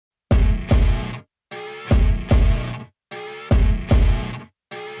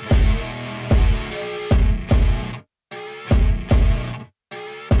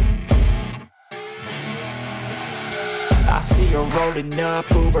her rolling up,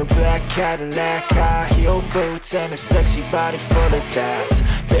 Uber black Cadillac, high heel boots and a sexy body full of tats.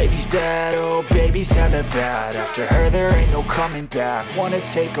 Baby's bad, oh baby's hella bad. After her there ain't no coming back. Wanna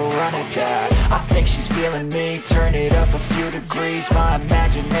take a run at that. I think she's feeling me, turn it up a few degrees. My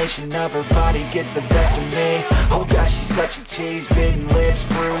imagination of her body gets the best of me. Oh gosh, she's such a tease, bitten lips,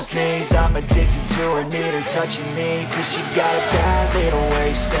 bruised knees. I'm addicted to her, need her touching me, cause she got a bad little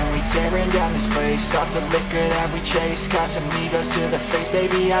waist. And we tearing down this place, off the liquor that we chase. Casamigos to the face,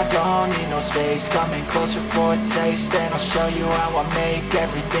 baby I don't need no space. Coming closer for a taste, and I'll show you how I make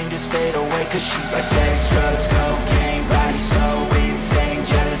everything just fade away. Cause she's like sex, drugs, cocaine, body so insane.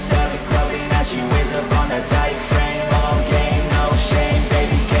 Jealous of the clothing that she wears up on that tight frame. All game, no shame,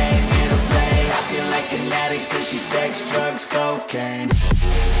 baby came here to play. I feel like an addict cause she's sex, drugs, cocaine.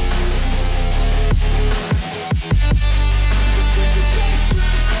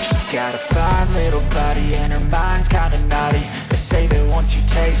 Got a fine little body and her mind's kinda naughty. They say that once you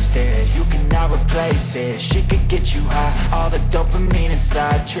taste it, you cannot replace it. She could get you high, all the dopamine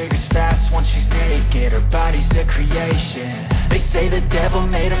inside. Triggers fast once she's naked, her body's a creation. They say the devil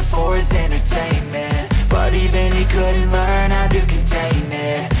made her for his entertainment, but even he couldn't learn how to contain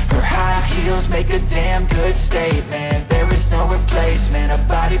it. Her high heels make a damn good statement. There is no replacement, a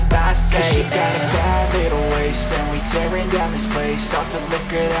body by Satan. Cause she got a bad little waist, and we tearing down this place. Off the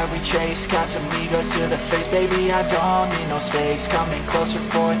liquor that we chase, Casamigos to the face, baby I don't need no space. Coming closer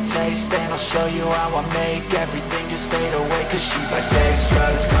for a taste, and I'll show you how I make everything just fade away. Cause she's like sex,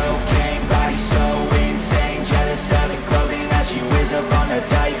 drugs, cocaine, body so insane. Jealous of the clothing that she wears up on a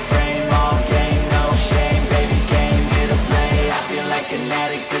tight frame. All game, no shame, baby came here to play. I feel like an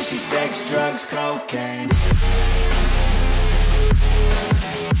addict cause she's sex, drugs, cocaine.